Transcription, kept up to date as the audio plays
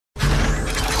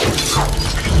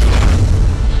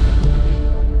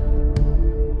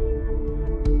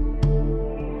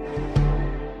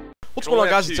What's going on,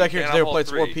 guys? It's Zach here. Today we're playing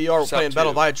some more PR. We're playing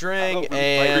Battle Via Dring,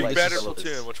 and this is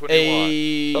Platoon. Which one do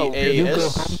you want?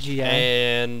 AAS,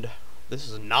 and this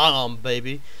is Nom,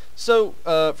 baby. So,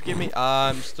 forgive me,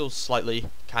 I'm still slightly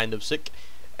kind of sick,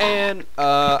 and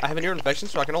I have an ear infection,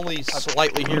 so I can only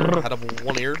slightly hear out of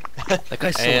one ear. That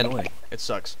guy's so annoying. It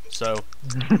sucks. So,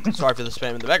 sorry for the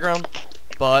spam in the background,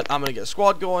 but I'm gonna get a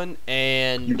squad going,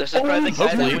 and This is probably the guy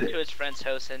that hopefully went to his friend's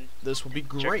house and this will be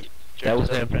great. That was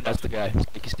him. That's the guy.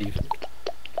 Thank you, Steve.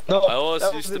 No, I always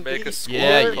used to make a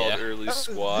squad called Early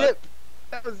Squad.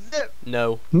 That was Zip.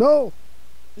 No. No.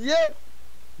 Yeah.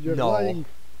 You're No. lying.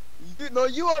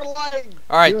 You are lying.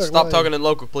 All right, You are stop lying. talking in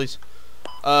local, please.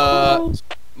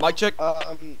 Mic check.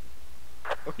 Okay.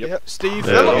 Yep. Steve.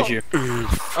 Hello.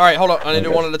 All right, hold on. I need to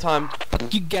do one at a time.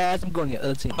 You guys, I'm going to the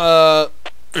other team.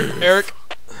 Eric.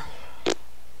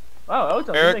 Oh,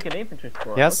 Ozone, Eric. you make an infantry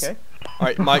score. Yes. Okay. All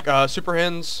right, Mike. Super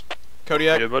Hens.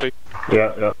 Kodiak. Yeah, buddy.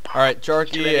 Yeah. All right,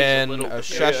 Jarky Today's a and little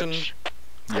Shashin.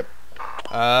 Yep.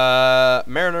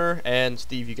 Mariner and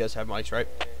Steve. You guys have mics, right?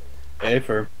 A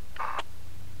for.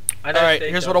 All right.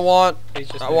 Here's what I want. He's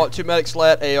I want 2 medic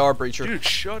slat, AR breacher. Dude,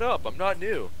 shut up. I'm not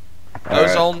new.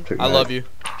 Ozone. Alright, I love you.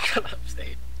 Shut up,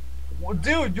 Steve. Well,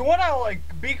 dude, you wanna like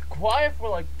be quiet for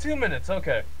like 2 minutes?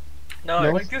 Okay.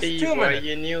 No, like just 2 minutes.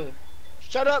 You knew.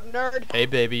 Shut up, nerd. Hey,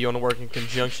 baby. You wanna work in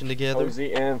conjunction together? Ooh,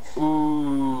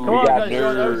 Come on, got guys, go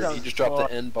on, nerd. Ozone. He just dropped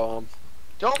the N-bomb.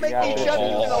 Don't make me Yeah. shut you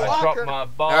in the I dropped locker. my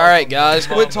bomb. All right, guys.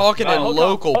 Quit talking in Hold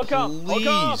local, calm, hold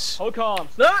calm, please. Hold calm.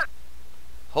 Stop.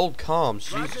 Hold comms.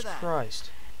 Jesus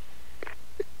Christ.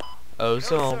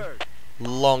 Ozone.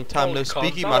 Long time no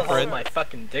speaking, my friend. my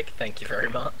fucking dick, thank you very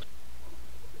much.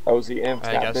 OZM,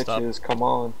 I gotta stop. bitches, come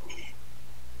on.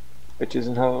 Bitches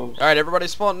and hoes. Alright, everybody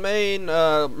spawn main.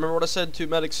 Remember what I said? 2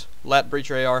 medics, lat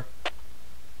breacher AR.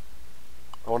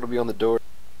 I want to be on the door.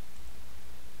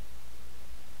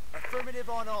 Affirmative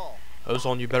on all.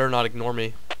 Ozone, you better not ignore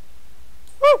me.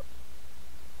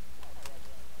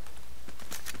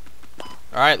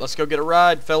 Alright, let's go get a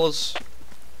ride, fellas.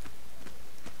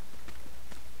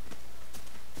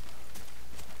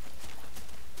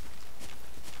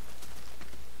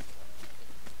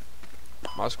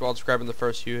 My squad's grabbing the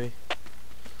first Huey.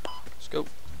 Let's go.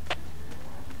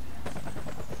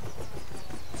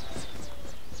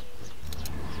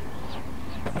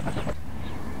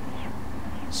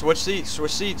 Switch seats,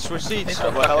 switch seats, switch seats.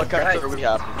 What helicopter are we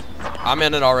having? I'm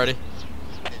in it already.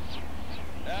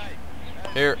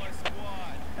 Here.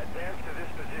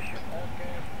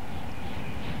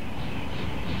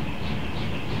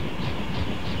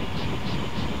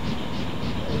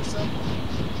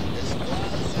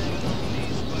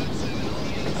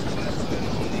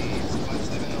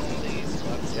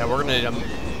 Yeah, we're gonna need a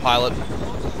pilot.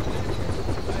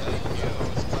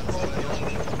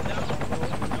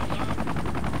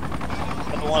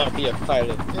 I don't want to be a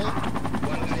pilot.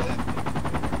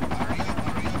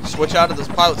 Switch out of this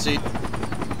pilot seat.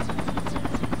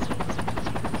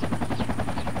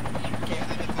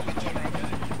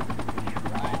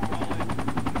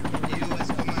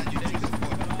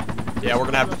 Yeah, we're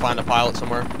gonna have to find a pilot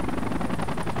somewhere.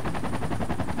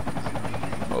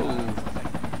 Oh.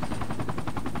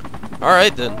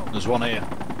 Alright then. There's one here.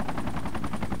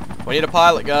 We need a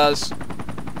pilot, guys.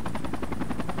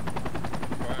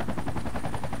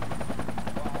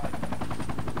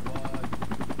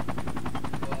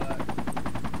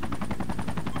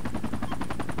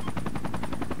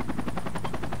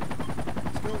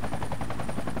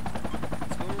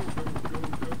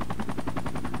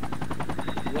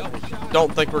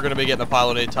 Don't think we're gonna be getting a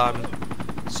pilot anytime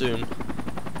soon.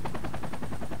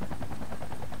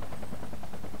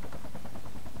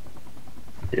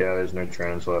 Yeah, there's no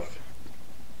trans left.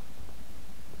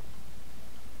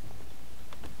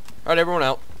 Alright, everyone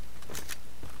out.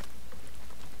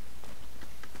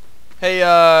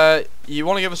 Hey, you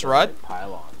wanna give us a ride?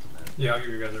 Yeah, I'll give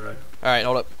you guys a ride. Alright,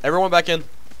 hold up. Everyone back in.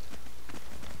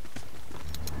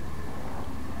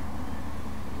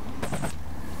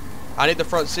 I need the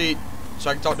front seat so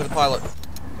I can talk to the pilot.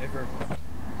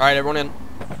 Alright, everyone in.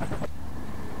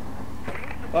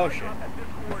 Oh shit.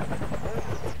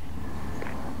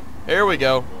 Here we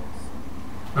go.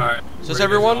 Alright. Is this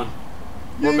everyone?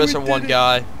 We're missing one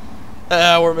guy.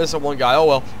 We're missing one guy.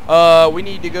 Oh well. We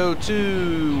need to go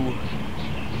to...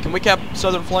 Can we cap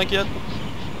southern flank yet?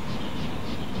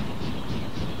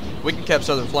 We can cap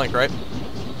southern flank, right?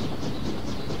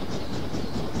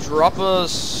 Drop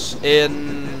us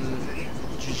in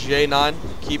J9,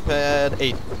 keypad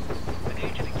 8.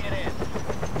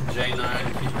 J9,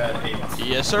 keypad 8.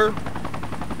 Yes, sir.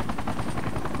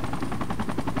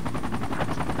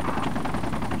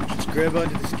 Just grab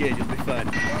onto the skid, you'll be fine.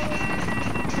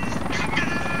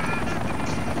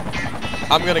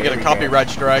 I'm gonna get a copyright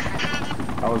strike.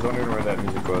 I was wondering where that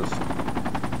music was.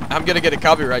 I'm gonna get a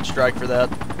copyright strike for that.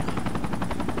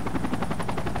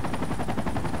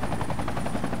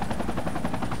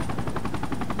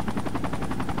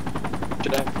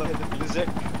 Should I play the music?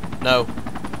 No.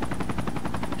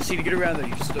 See, to get around there,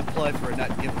 you just apply for it,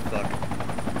 not give a fuck.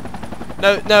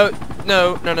 No.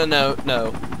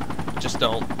 Just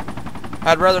don't.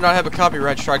 I'd rather not have a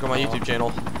copyright strike on my YouTube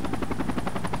channel.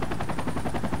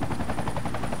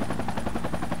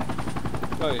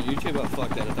 Oh, YouTube? Oh, fuck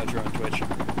that. I thought you were on Twitch.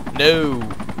 No.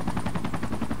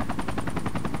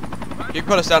 You can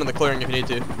put us down in the clearing if you need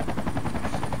to.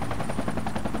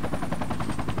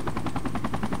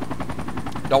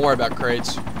 Don't worry about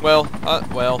crates. Well, I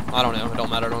don't know. It don't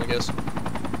matter, I guess.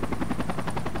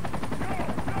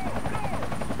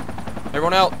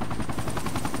 Everyone out.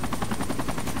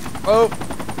 Oh.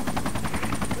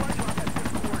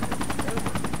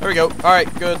 There we go.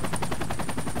 Alright, good.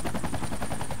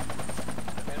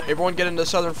 Everyone get into the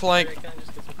southern flank.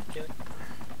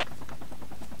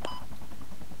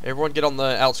 Everyone get on the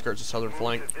outskirts of southern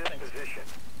flank.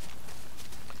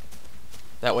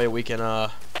 That way we can,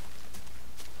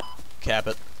 cap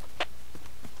it.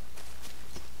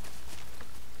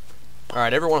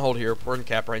 Alright, everyone hold here. We're in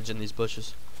cap range in these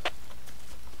bushes.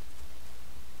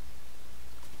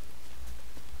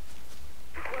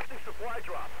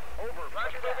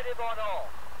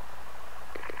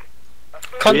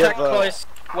 Contact close,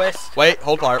 west. Wait,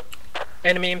 hold fire.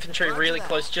 Enemy infantry really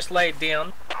close, just lay it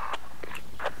down.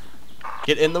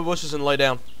 Get in the bushes and lay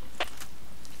down.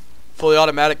 Fully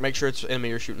automatic, make sure it's enemy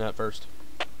you're shooting at first.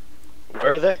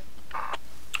 Where are they?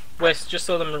 West, just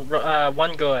saw them,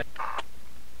 one guy.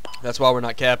 That's why we're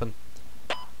not capping.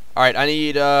 Alright, I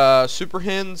need Super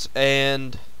Hens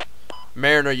and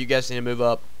Mariner, you guys need to move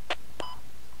up.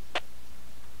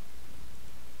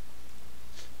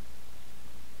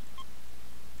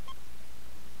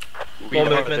 More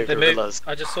movement, they move.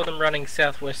 I just saw them running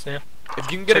southwest now.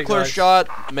 If you can get a Two clear guys.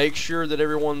 shot, make sure that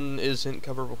everyone is in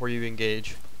cover before you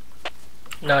engage.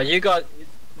 No, you got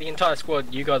the entire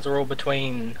squad. You guys are all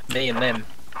between me and them.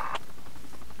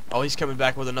 Oh, he's coming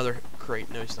back with another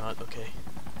crate. No, he's not. Okay.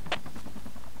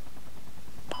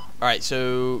 Alright,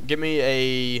 so give me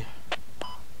a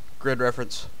grid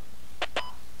reference. You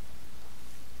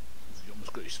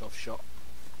almost got yourself shot.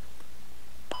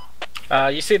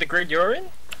 You see the grid you're in?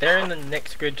 They're in the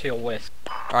next grid to your west.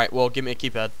 Alright, well, give me a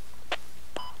keypad.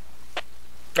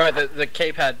 Right, the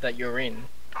keypad that you're in.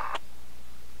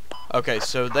 Okay,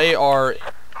 so they are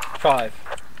 5.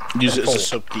 Use it as a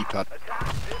sub keypad.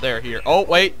 there here. Oh,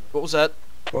 wait, what was that?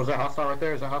 Was that hostile right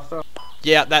there? Is that hostile?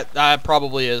 Yeah, that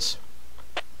probably is.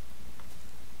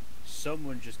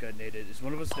 Someone just got naded. Is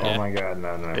one of us dead? Yeah. Oh my god,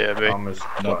 no. Yeah, me. Almost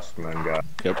bust, man, god.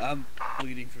 I'm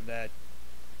bleeding from that.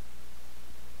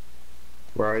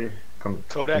 Where are you? Come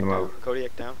Kodak come down. over.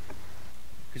 Kodiak down.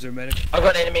 Is there a medic? I've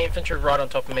got enemy infantry right on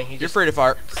top of me. He You're just free to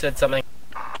fire. said something.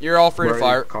 You're all free Where to are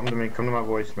fire. you? Come to me. Come to my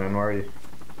voice, man. Where are you?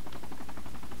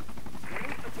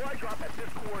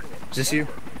 Is this you?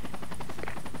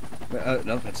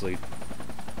 No, that's lead.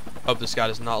 Hope this guy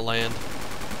does not land.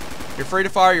 You're free to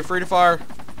fire. You're free to fire.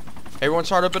 Everyone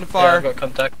start up in the fire. Yeah, I've got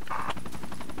contact. I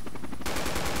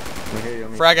hear you,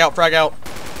 on me. Frag out, frag out.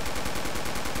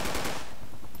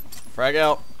 Frag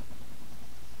out.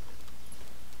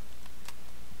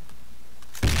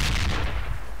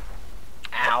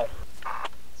 Ow.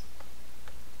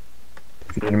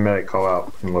 If you need a medic, call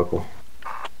out from local.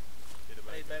 Need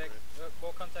medic.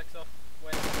 More contacts off.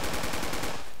 Wait.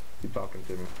 Keep talking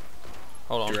to me.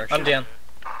 Hold on. I'm down.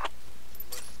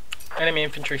 Enemy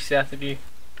infantry south of you.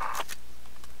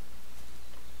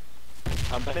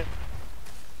 How many?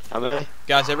 How many?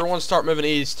 Guys, everyone start moving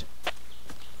east.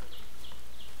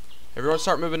 Everyone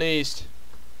start moving east.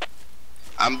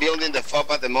 I'm building the FOB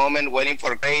at the moment, waiting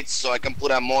for crates so I can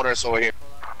put on mortars over here.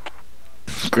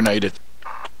 Grenaded.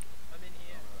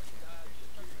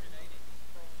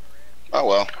 Oh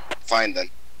well, fine then.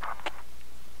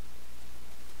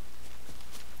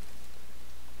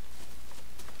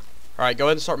 Alright, go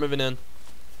ahead and start moving in.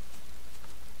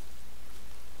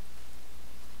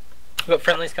 We've got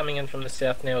friendlies coming in from the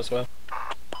south now as well.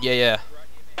 Yeah.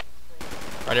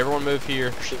 Alright, everyone move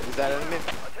here. Shit, is that enemy?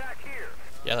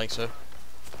 Yeah, I think so.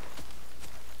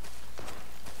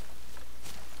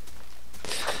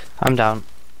 I'm down.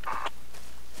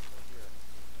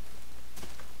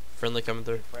 Friendly coming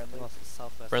through.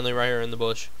 Friendly right here in the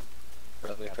bush.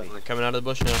 Friendly. Coming out of the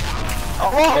bush now.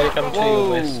 Medic coming to your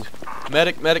west.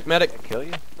 Medic, medic, medic. Kill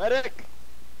you? Medic!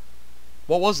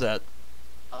 What was that?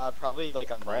 Probably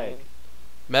like I'm right.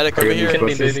 Medic Are over you You here. can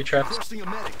be bushes? booby trapped. Requesting a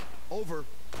medic. Over.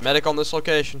 Medic on this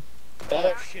location.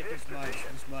 Oh shit, there's mines.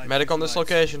 There's mines. Medic on this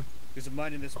location. There's a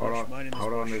mine in this Hold bush. on, Mine in this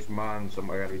hold bush. on, there's mine.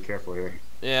 Somebody gotta be careful here.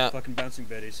 Yeah. Fucking bouncing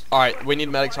betties. Alright, we need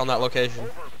medics on that location.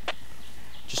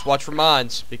 Just watch for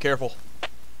mines. Be careful.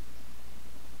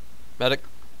 Medic.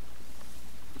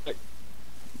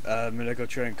 I'm gonna go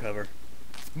try and cover.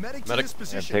 Medic to Medic. this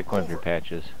position. Pick one of your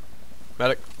patches.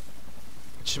 Medic.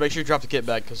 Just make sure you drop the kit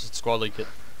back because it's squad lead kit.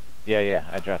 Yeah,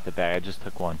 I dropped it back. I just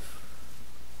took one.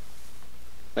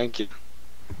 Thank you.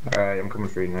 Alright, I'm coming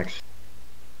for you next.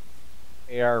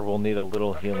 AR will need a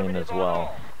little healing as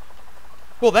well.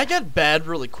 Well, that got bad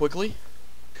really quickly.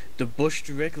 The bush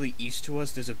directly east to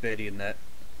us, there's a betty in that.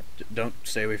 Don't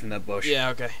stay away from that bush. Yeah,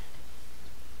 okay.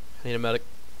 I need a medic.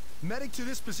 Medic to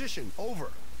this position. Over.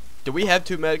 Do we have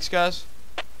 2 medics, guys?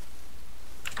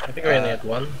 I think we only had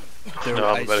one. No,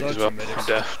 I'm a medic as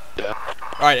well.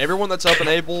 Alright, everyone that's up and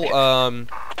able,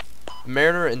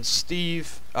 Mariner and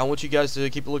Steve, I want you guys to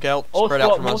keep a lookout. Spread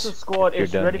out from us. If you're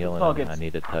done healing, I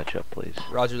need a touch up, please.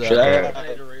 Roger that. Should I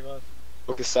need a revive.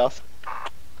 Focus south?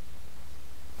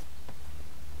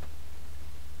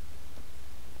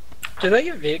 Do they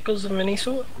get vehicles of any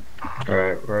sort?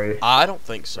 Alright, where are you? I don't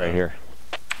think so. Right here.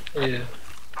 Yeah.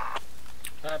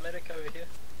 Medic over here.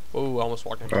 Oh, I almost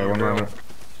walked into Alright, your one barrel. moment.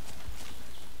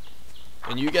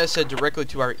 And you guys said directly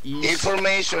to our east.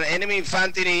 Information, enemy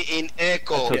infantry in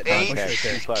Echo. That's it, 8, okay.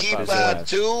 keep There's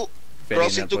 2, Betty in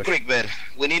crossing that to bush. Creekbed.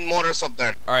 We need mortars up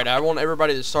there. Alright, I want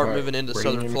everybody to start Alright, moving into where do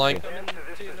you southern need me flank. Come in to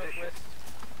northwest.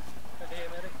 Over here,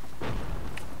 medic.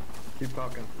 Keep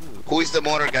talking. Who is the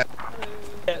mortar guy?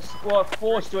 Squad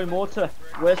 4 is doing mortar.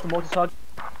 Where's the mortar target?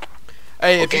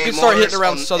 Hey, if you can start hitting mortars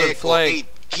around on southern Echo flank. 8,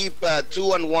 keep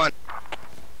 2 and 1.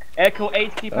 Echo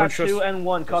 8, keep Oh, at trust- 2 and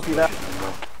 1. Copy that.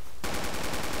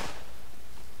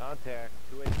 Contact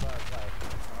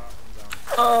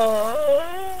 2855.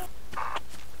 Oh,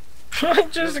 I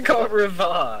just got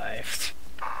revived.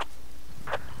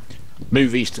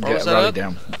 Move east and What was get that rally at?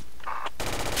 down.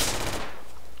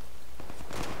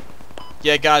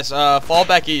 Yeah, guys, fall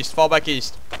back east. Fall back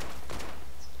east.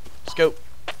 Let's go.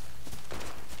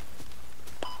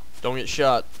 Don't get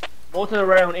shot. Mortar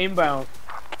around inbound.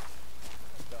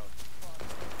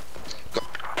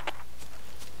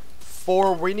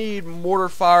 4, we need mortar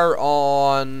fire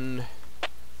on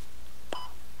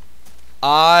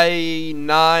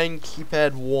I-9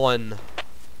 keypad 1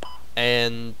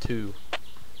 and 2.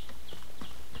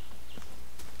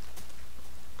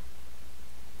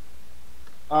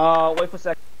 Wait for a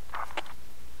sec.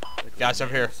 Guys,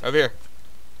 over here. Over here.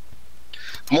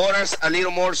 Mortars a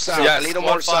little more south. Yeah, a little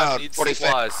squad more 5 south needs for the effect.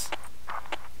 supplies.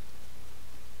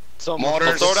 So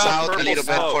Mortars Throw down south a purple little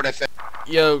bit smoke. for the effect.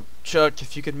 Yo, Chuck,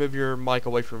 if you could move your mic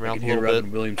away from I your mouth can a hear little bit.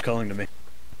 Robin Williams calling to me.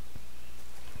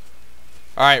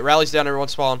 Alright, rallies down, everyone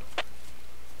spawn.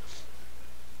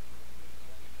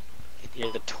 You can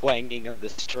hear the twanging of the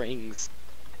strings.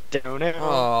 Down it.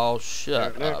 Oh,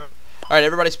 shut up. Alright,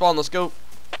 everybody spawn, let's go.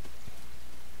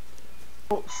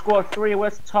 Squad 3,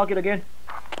 where's the target again?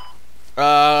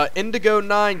 Indigo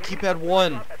 9, keypad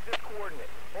 1.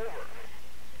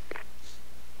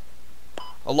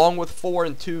 Along with 4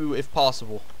 and 2 if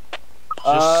possible.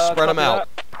 Just spread them copy out.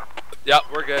 Yep,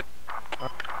 we're good.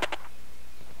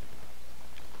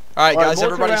 Alright, guys,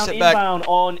 mortar everybody round sit back. inbound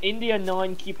on India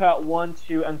 9, keep out 1,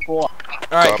 2, and 4.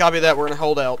 Alright, copy that. We're gonna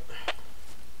hold out.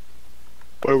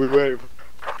 What are we waiting for?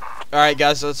 Alright,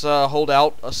 guys, let's hold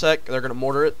out a sec. They're gonna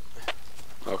mortar it.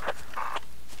 Okay.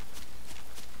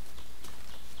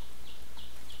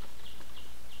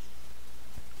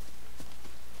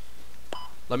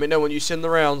 Let me know when you send the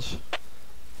rounds.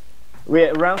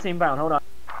 We're rounds inbound, hold on.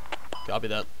 Copy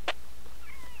that.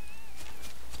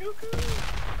 What the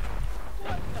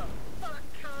fuck,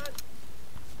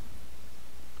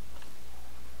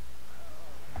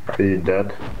 cunt? Are you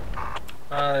dead?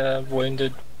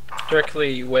 Wounded.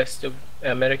 Directly west of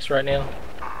our medics right now.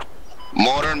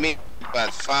 Mortar me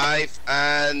about 5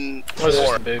 and Was just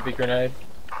 4. a booby grenade.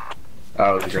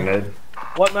 Oh, it was a grenade.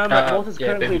 What man? Mortar's yeah,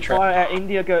 currently baby trap. fire at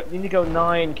Indigo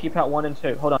 9, keep out 1 and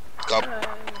 2. Hold on. Cop. Hello.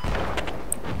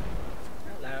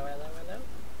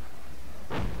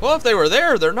 Well, if they were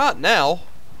there, they're not now.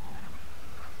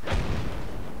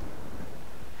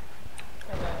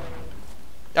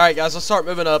 Alright, guys, let's start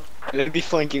moving up. They'd be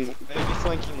flanking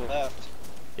left.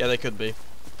 Yeah, they could be.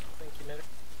 Thank you, medic.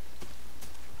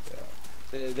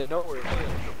 They know where it is.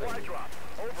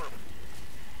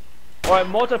 Alright,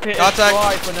 mortar pit Contact. is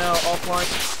dry for now, offline.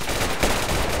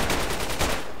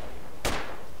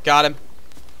 Got him.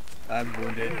 I'm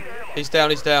wounded. He's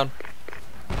down, he's down.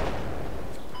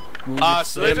 So Need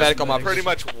they a medical just mop. pretty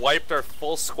much wiped our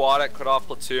full squad at Cutoff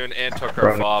Platoon and took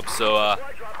our fob, so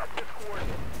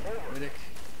Medic.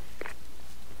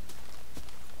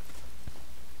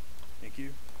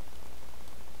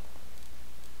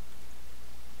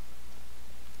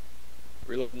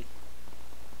 Reloading.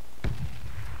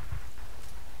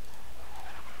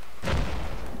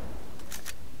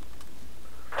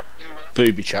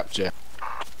 Booby traps, yeah.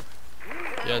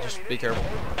 Yeah, just be careful.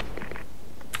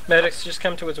 Medics, just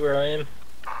come towards where I am.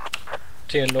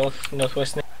 To your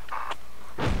northwest.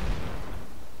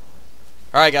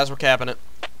 Alright guys, we're capping it.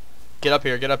 Get up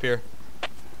here, get up here.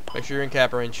 Make sure you're in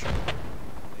cap range.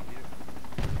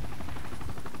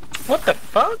 What the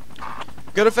fuck?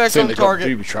 Good effects on the target.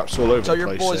 Booby traps all over Tell the your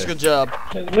place boys there. good job.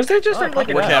 Was there just like we're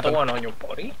another capping. one on your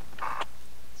body?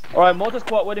 Alright, mortar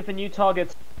squad waiting for new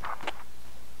targets.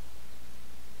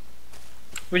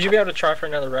 Would you be able to try for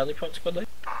another rally point squad lead?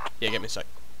 Yeah, give me a sec.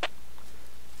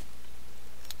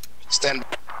 Stand.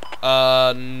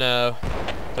 No.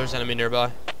 There's enemy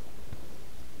nearby.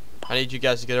 I need you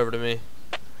guys to get over to me.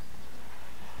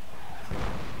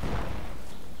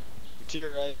 To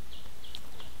your right.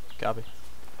 Copy.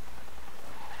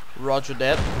 Roger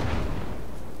that.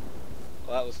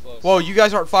 Well, that was close. Whoa, you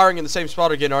guys aren't firing in the same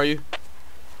spot again, are you?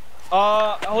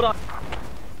 Hold on.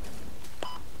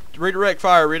 Redirect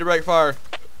fire, redirect fire.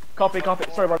 Copy.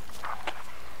 Sorry about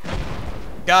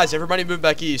Guys, everybody move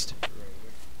back east.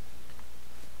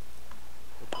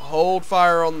 Hold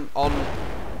fire on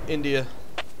India.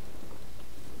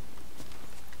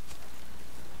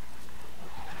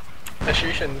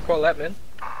 Ashution, call that man.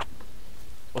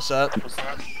 What's that?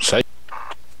 Say.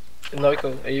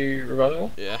 Local, are you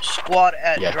revival? Yeah. Squad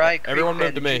at Yeah. Dry Creek Everyone move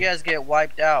Bed. to Did me. you guys get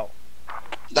wiped out?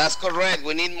 That's correct.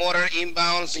 We need mortar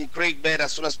inbounds in creek bed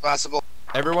as soon as possible.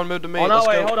 Everyone move to me. on Let's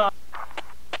our way, go. hold on.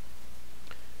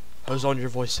 Ozone, your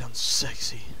voice sounds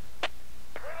sexy.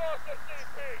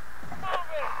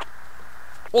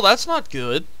 Well, that's not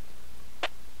good.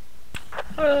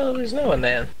 Well, there's no one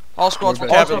there. All squads We're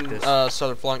will back. cabin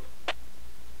southern flank.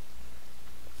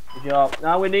 Good job.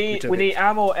 Now we need took it.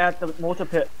 ammo at the mortar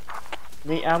pit.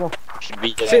 Need ammo. Should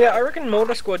be. See, now, I reckon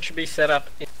mortar squad should be set up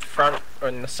in front or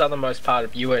in the southernmost part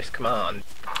of US command,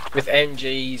 with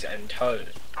MGs and tows.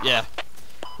 Yeah.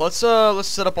 Let's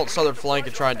set up on southern flank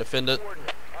and try and defend it.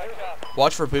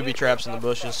 Watch for booby traps in the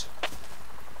bushes.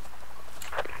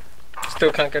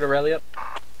 Still can't get a rally up.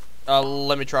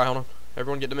 Let me try. Hold on.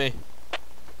 Everyone, get to me.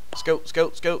 Scope.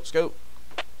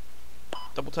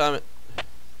 Double time it.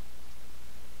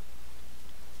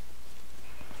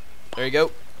 There you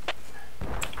go.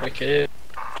 Wicked.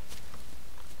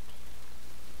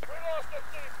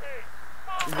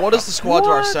 What is the squad to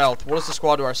our south? What is the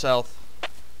squad to our south?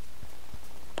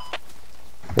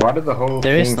 Why did the whole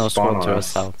There is thing no spawn squad on to our us?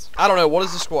 south. I don't know. What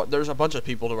is the squad? There's a bunch of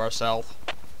people to our south.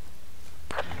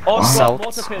 All squad South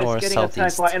mortar pit or is getting attacked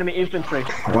southeast? by enemy infantry.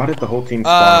 Why did the whole team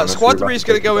spawn on us? Squad We were 3 is about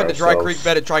gonna to go take into it Dry ourselves. Creek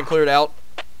Bed and try and clear it out.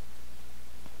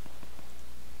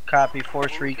 Copy.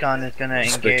 Force Recon is gonna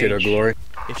Spectator engage. glory.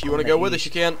 If you want to go with us,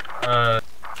 you can.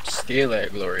 Steal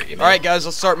that glory. You know? All right, guys.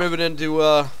 Let's start moving into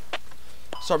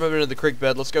the creek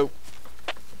bed. Let's go.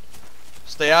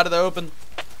 Stay out of the open.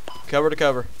 Cover to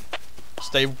cover.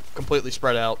 Stay completely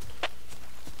spread out.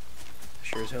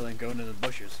 Sure as hell ain't going in the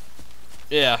bushes.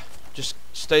 Yeah. Just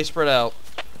stay spread out.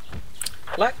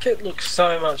 Black Kit looks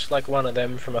so much like one of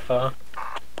them from afar.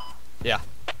 Yeah.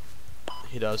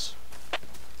 He does.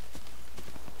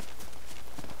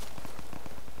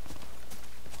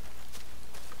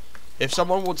 If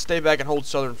someone would stay back and hold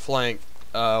southern flank,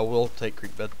 we'll take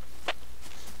creek bed.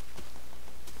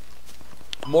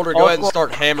 Mortar, go ahead and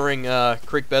start hammering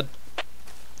creek bed.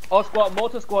 All squad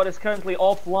mortar squad is currently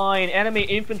offline. Enemy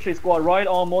infantry squad right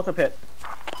on mortar pit.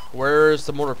 Where is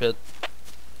the mortar pit?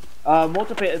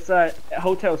 Mortar pit is at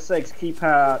Hotel 6,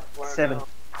 keypad 7.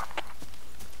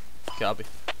 Copy.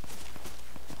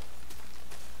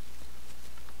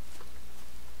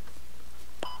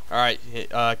 Alright,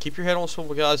 keep your head on a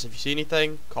swivel, guys. If you see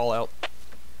anything, call out.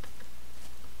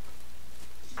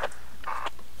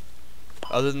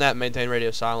 Other than that, maintain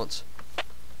radio silence.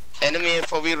 Enemy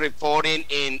FOV reporting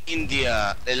in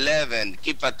India 11.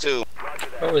 Keep at 2.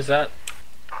 What was that?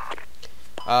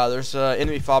 There's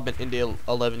enemy fob in India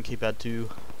 11, keypad 2.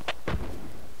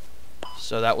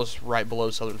 So that was right below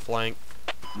southern flank.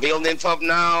 Building fob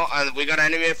now, and we got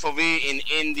enemy FOV in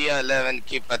India 11.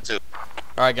 Keep at 2.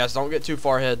 Alright, guys, don't get too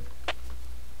far ahead.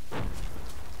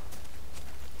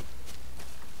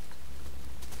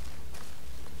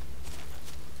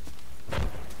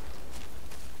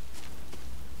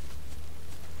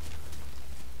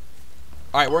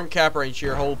 Alright, we're in cap range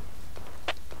here, hold.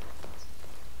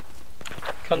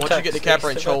 Once you get to cap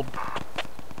range, hold.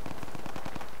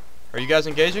 Are you guys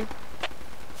engaging?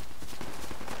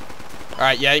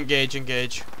 Alright, yeah,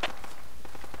 engage.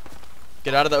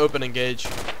 Get out of the open, engage. The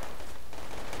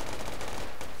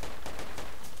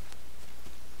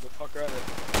fuck out of it.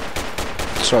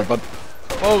 Sorry, bud.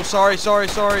 Oh, sorry.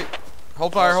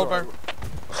 Hold fire, hold fire.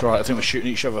 It's alright, I think we're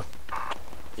shooting each other.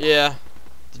 Yeah.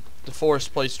 The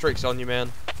forest plays tricks on you,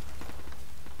 man.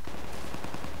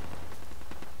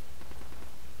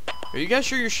 Are you guys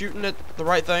sure you're shooting at the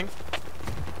right thing?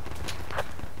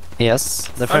 Yes,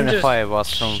 the friendly fire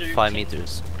was from 5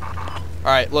 meters.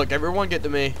 Alright, look, everyone get to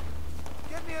me.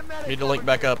 Need to link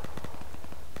back up.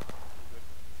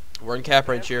 We're in cap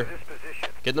range here.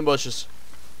 Get in the bushes.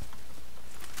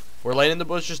 We're laying in the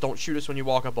bushes. Don't shoot us when you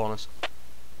walk up on us.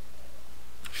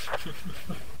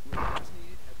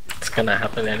 It's gonna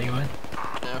happen anyway.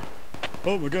 Yeah.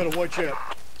 Oh my god, a white jet.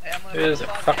 There's a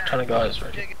fuck ton of guys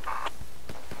ready.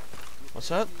 What's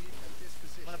that?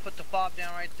 I'm gonna put the fob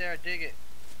down right there. Dig it.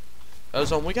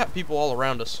 Ozone, we got people all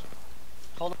around us.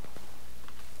 Hold on.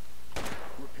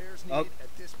 Repairs needed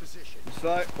at this position.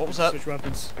 Misfire. What was that? Switch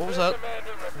weapons. What was that?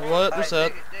 What was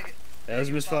that? That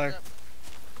was misfire.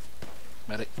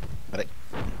 Medic. Medic.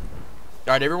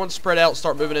 Alright, everyone spread out.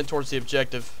 Start moving in towards the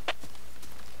objective.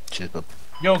 Cheers, bub.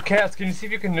 Yo, Cass, can you see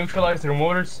if you can neutralize their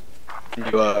mortars?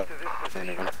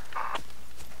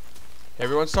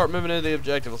 Everyone start moving into the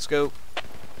objective. Let's go.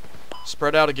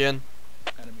 Spread out again.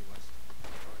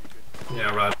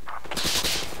 Yeah, right.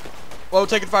 Whoa,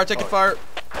 taking fire, taking fire.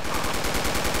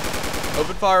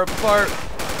 Open fire, open fire.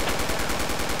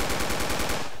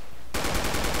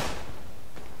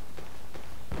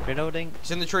 Reloading.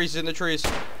 He's in the trees, he's in the trees.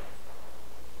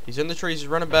 He's in the trees, he's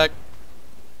running back.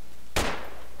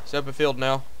 He's up in field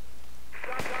now.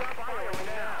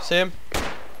 See him?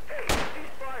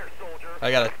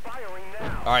 I got it.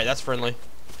 Alright, that's friendly.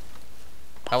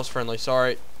 That was friendly,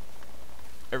 sorry.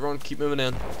 Everyone keep moving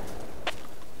in.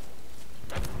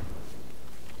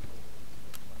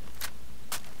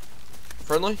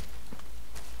 Friendly?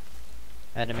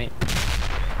 Enemy.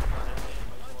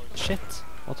 Shit,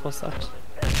 what was that?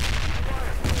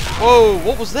 Whoa,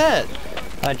 what was that?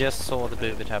 I just saw the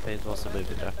booby trap, it was a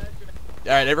booby trap.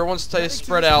 Alright, everyone stay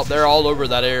spread out. They're all over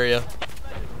that area.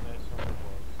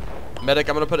 Medic,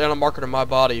 I'm gonna put down a marker to my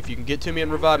body. If you can get to me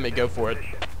and revive me, go for it.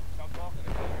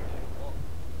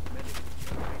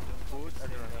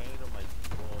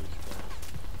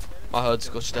 My HUD's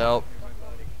glitched out.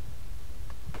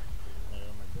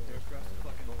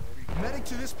 Medic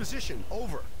to this position.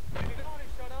 Over.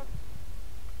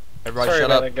 Everybody Sorry shut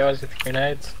about up. it, guys with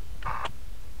grenades.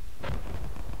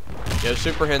 Yo,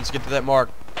 super hens, get to that mark.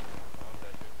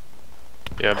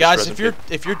 Yeah, guys, if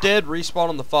you're dead, respawn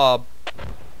on the fob.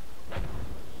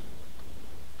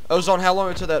 Ozone, how long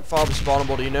until that fob is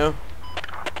spawnable? Do you know?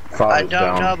 I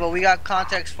don't know, but we got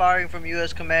contacts firing from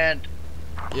U.S. Command.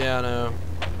 Yeah, I know.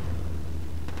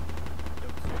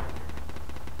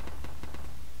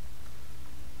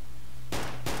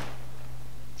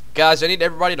 Guys, I need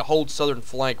everybody to hold southern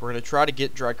flank. We're gonna try to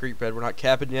get Dry Creek Bed. We're not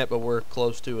capping yet, but we're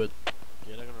close to it.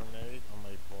 Get a grenade on my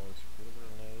boys. Get a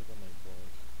grenade on my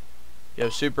boys. Yo,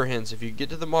 super hens, if you get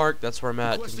to the mark, that's where I'm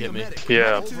at. You can get me.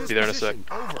 Yeah, I'll be there in a sec.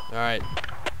 Alright.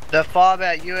 The fob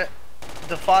at you.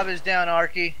 The fob is down,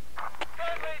 Arky.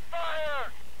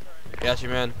 Got you,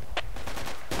 man.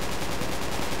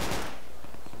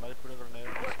 Somebody put a grenade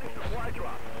on this boys.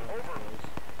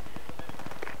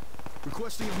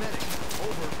 Requesting a medic.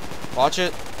 Over. Watch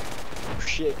it. Oh,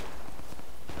 shit.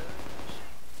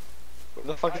 Where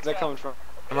the fuck is that coming from?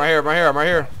 I'm right here, I'm right here, I'm right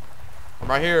here. I'm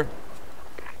right here.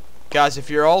 Guys, if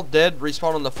you're all dead,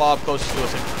 respawn on the fob closest to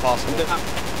us if possible.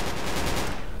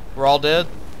 We're all dead?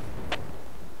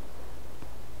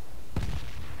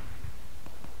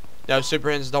 No, super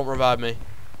hens, don't revive me.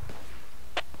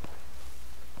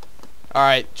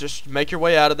 Alright, just make your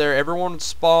way out of there. Everyone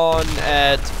spawn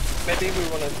at... Maybe we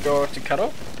want to go to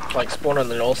Cutoff? Like spawn on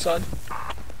the north side?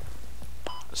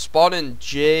 Spawn in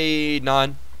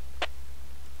J9.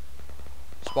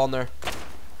 Spawn there.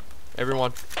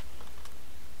 Everyone.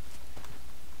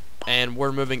 And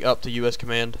we're moving up to U.S.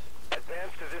 Command.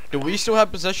 Do we still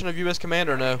have possession of U.S. Command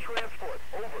or no?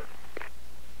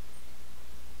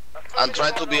 I'm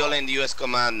trying to be all in the U.S.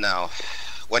 Command now.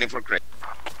 Waiting for Craig.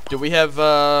 Do we have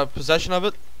possession of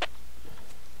it?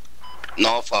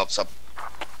 No, fobs up.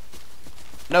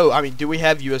 No, I mean, do we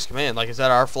have U.S. Command? Like, is that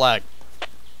our flag?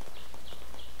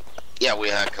 Yeah, we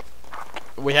have.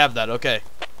 We have that, okay.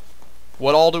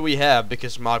 What all do we have?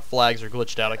 Because my flags are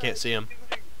glitched out, I can't see them.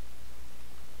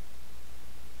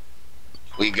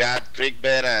 We got Creek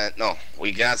Bed and... No,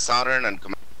 we got Southern and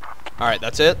Command. Alright,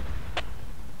 that's it?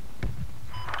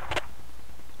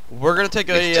 We're gonna take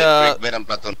Creek Bed and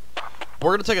Platoon.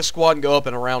 we're gonna take a squad and go up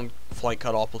and around flank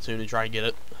Cutoff Platoon and try and get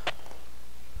it.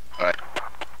 Alright.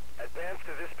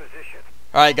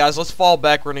 Alright guys, let's fall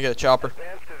back, we're gonna get a chopper.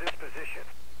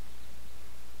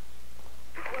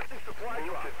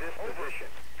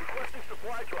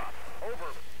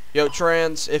 Yo,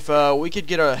 Trans, if we could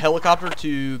get a helicopter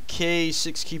to K6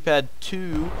 keypad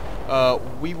 2,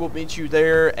 we will meet you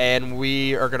there, and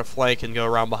we are going to flank and go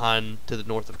around behind to the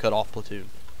north of Cutoff Platoon.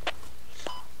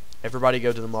 Everybody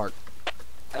go to the mark.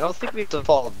 I don't think we have to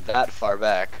fall that far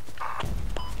back.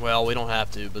 Well, we don't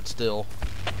have to, but still.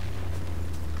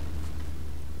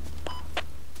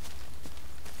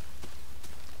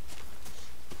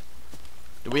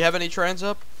 Do we have any Trans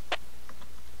up?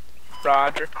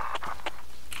 Roger.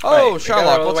 Oh, Right,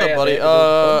 Shylock, what's up, buddy?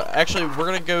 Actually, we're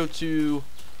gonna go to...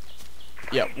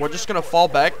 Yeah, we're just gonna fall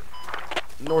back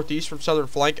northeast from southern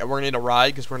flank, and we're gonna need a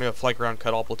ride, because we're gonna go flank around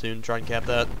Cutoff Platoon and try and cap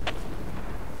that.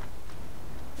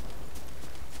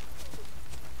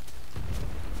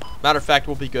 Matter of fact,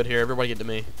 we'll be good here. Everybody get to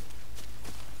me.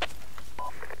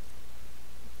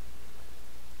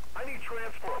 I need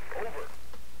transport. Over.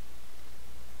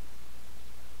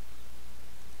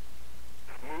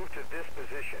 Move to this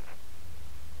position.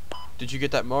 Did you get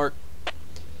that mark?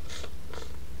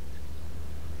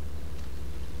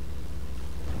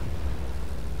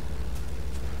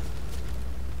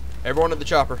 Everyone at the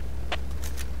chopper.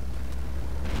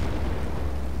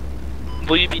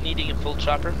 Will you be needing a full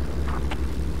chopper?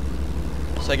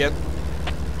 Say again?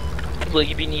 Will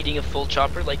you be needing a full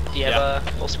chopper? Like, do you have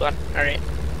a full squad? Alright.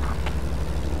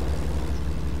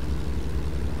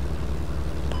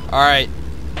 Alright.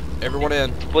 Everyone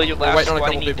in. Will your last waiting on a squad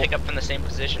couple need people. pick up from the same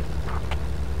position?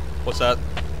 What's that?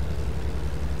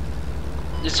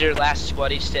 Is your last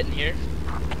squad sitting here?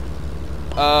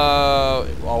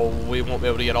 Well, we won't be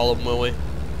able to get all of them, will we?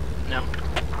 No.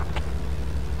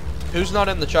 Who's not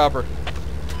in the chopper?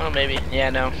 Oh, maybe.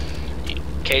 Yeah, no.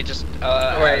 Okay, just, Wait,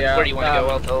 where do you want to go?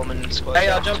 I'll tell them and squad. Hey,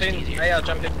 I'll jump in. Hey, I'll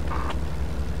jump in.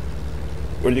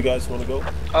 Where do you guys want to go?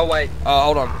 Oh, wait.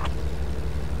 Hold on.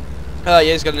 Yeah,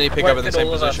 he's gonna need to pick up in the same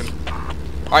position.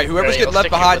 Alright, whoever's getting left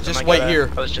behind, just wait here.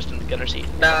 I was just in the gunner seat.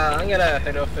 Nah, I'm gonna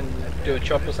head off and do a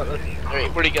chop or something.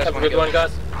 Alright, where do you guys Have a want to good go? one,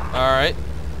 guys. Alright.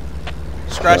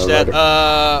 Scratch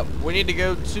that. We need to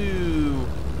go to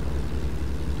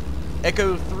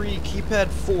Echo 3 keypad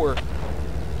 4.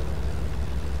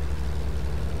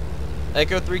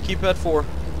 Echo 3 keypad 4.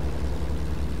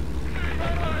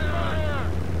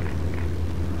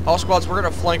 All squads, we're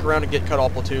gonna flank around and get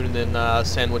Cutoff Platoon and then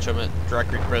sandwich them at Dry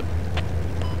Creek Bread.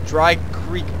 Dry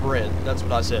Creek Bread, that's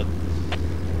what I said.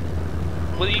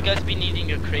 Will you guys be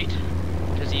needing a crate?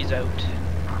 Because he's out.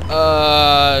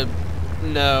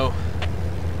 No.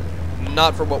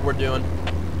 Not for what we're doing.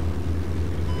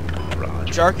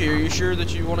 Roger. Sharky, are you sure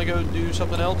that you want to go do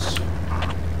something else?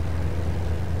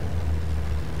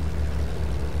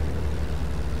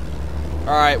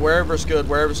 Alright, wherever's good,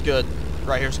 wherever's good.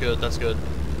 Right here's good, that's good.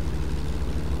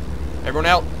 Everyone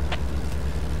out?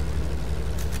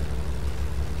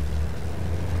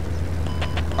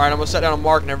 Alright, I'm gonna set down a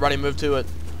mark and everybody move to it.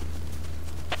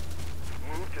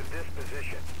 Move to this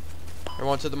position.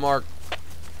 Everyone to the mark.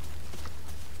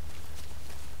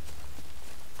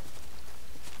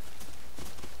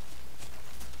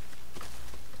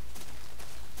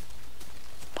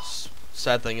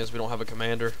 Sad thing is we don't have a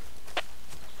commander.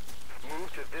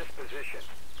 Move to this position.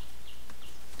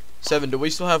 7, do we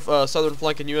still have Southern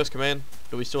Flank and U.S. Command?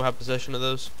 Do we still have possession of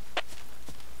those?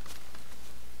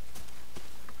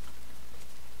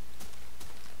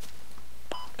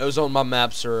 It was on my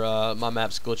maps, or my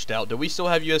maps glitched out. Do we still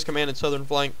have U.S. Command and Southern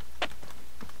Flank?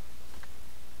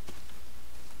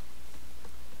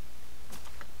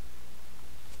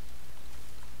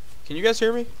 Can you guys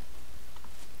hear me?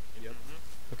 Yep.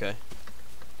 Okay.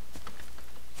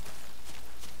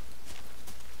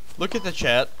 Look at the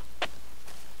chat.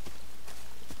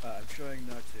 I'm trying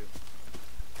not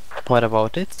to. What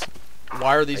about it?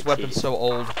 Why are these weapons so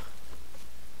old?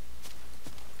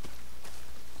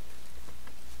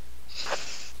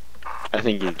 I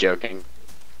think he's joking.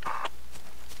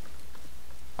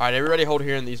 Alright, everybody hold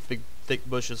here in these big, thick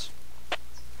bushes.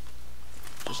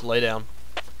 Just lay down.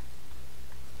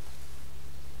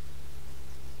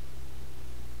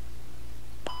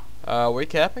 We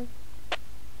capping?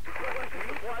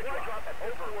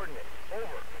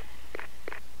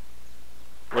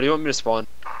 What do you want me to spawn?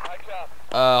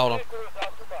 Hold on.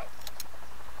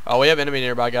 Oh, we have enemy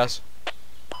nearby, guys.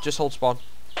 Just hold spawn.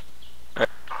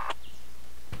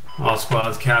 All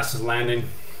squads, cast is landing,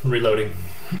 reloading.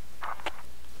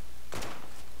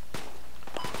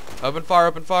 Open fire,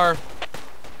 open fire.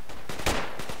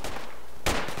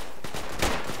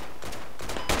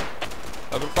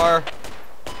 Open fire.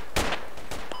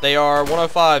 They are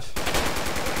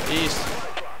 105 east.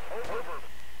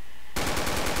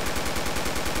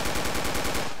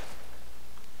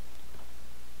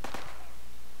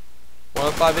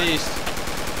 Five east.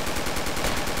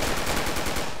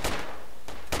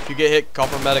 you get hit, call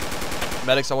for medic.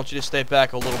 Medics, I want you to stay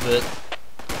back a little bit.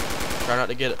 Try not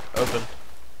to get it open.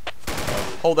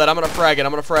 Hold that, I'm gonna frag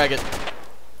it.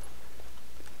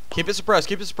 Keep it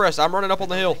suppressed, I'm running up on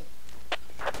the hill.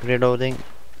 Reloading.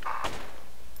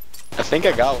 I think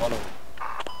I got one of them.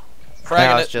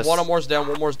 Fragging it, one more's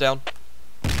down.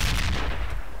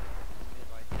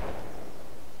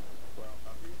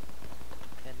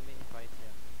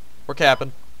 We're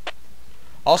capping.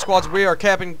 All squads, we are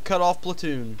capping Cutoff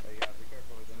Platoon.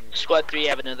 Squad 3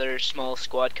 have another small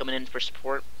squad coming in for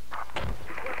support.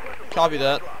 Copy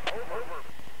that.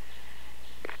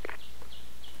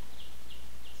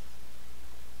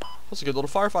 That's a good little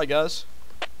firefight, guys.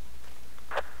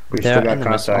 There are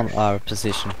enemies on our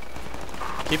position.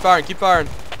 Keep firing.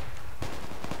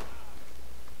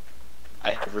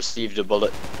 I have received a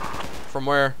bullet. From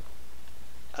where?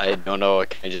 I don't know, it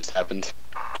kinda just happened.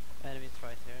 Enemies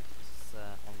right here. This is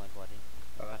on my body.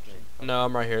 No,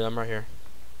 I'm right here.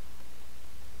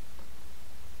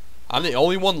 I'm the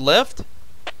only one left?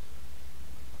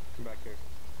 Come back here.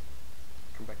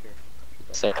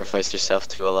 Sacrifice yourself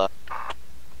to Allah.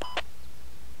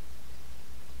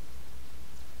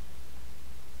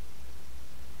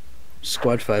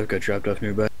 Squad 5 got dropped off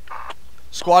nearby.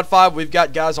 Squad 5, we've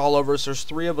got guys all over us. There's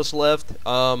 3 of us left.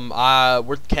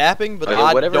 We're capping, but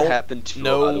I whatever don't happened to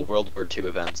know. the World War II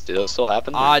events? Do those still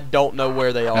happen? I don't know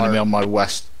where they are. Enemy on my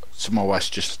west, to my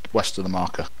west, just west of the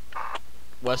marker.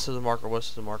 West of the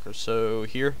marker. So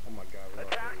here. Oh my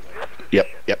god. Yep.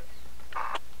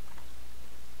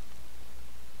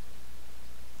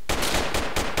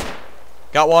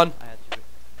 Got one. I had to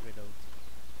reload.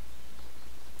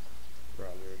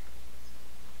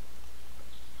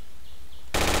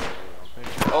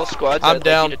 All squads, I'm I'd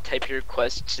down. like you to type your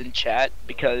requests in chat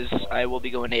because I will be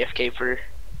going AFK for a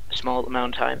small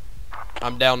amount of time.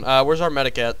 I'm down. Where's our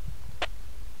medic at?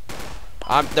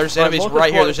 There's enemies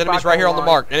right here. There's enemies right here on the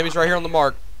mark. Enemies right here on the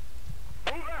mark.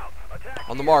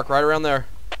 On the mark, right around there.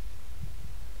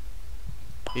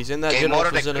 He's in that general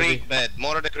vicinity.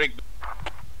 More of the creek bed.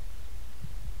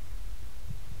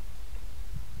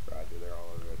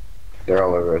 They're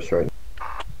all over us right now.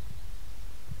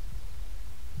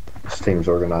 This team's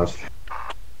organized.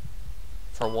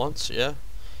 For once, yeah. I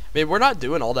mean, we're not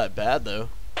doing all that bad, though.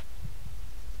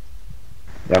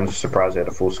 Yeah, I'm just surprised they had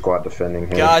a full squad defending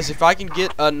here. Guys, if I can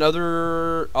get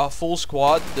another full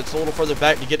squad that's a little further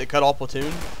back to get to Cutoff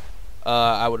Platoon,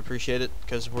 I would appreciate it,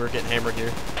 because we're getting hammered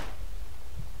here.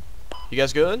 You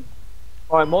guys good?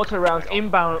 Alright, mortar rounds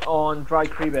inbound on dry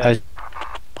creek bed.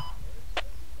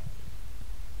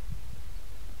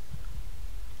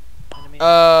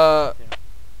 I'm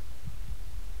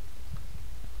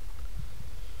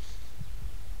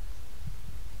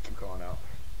calling out.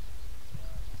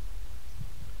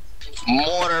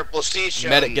 Mortar position.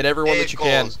 Medic, get everyone that you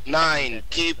can. 9,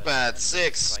 keep at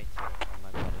 6.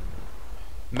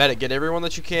 Medic, get everyone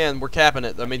that you can. We're capping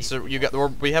it. I mean, so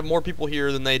we have more people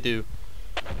here than they do.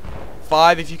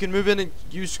 5, if you can move in and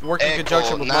work in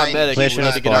conjunction with my medic, we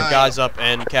need to get our guys up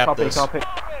and cap this. I'm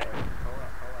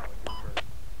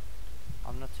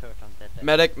not hurt, I'm dead.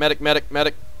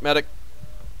 Medic.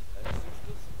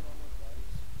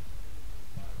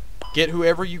 Get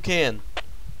whoever you can.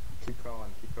 Keep going.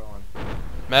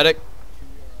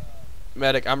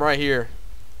 Medic, I'm right here.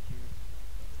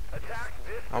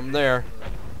 I'm there.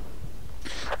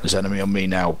 There's enemy on me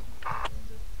now.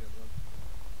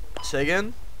 Say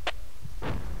again?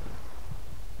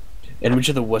 Enemy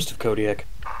to the west of Kodiak.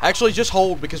 Actually, just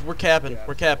hold because we're capping.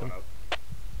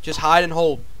 Just hide and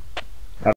hold.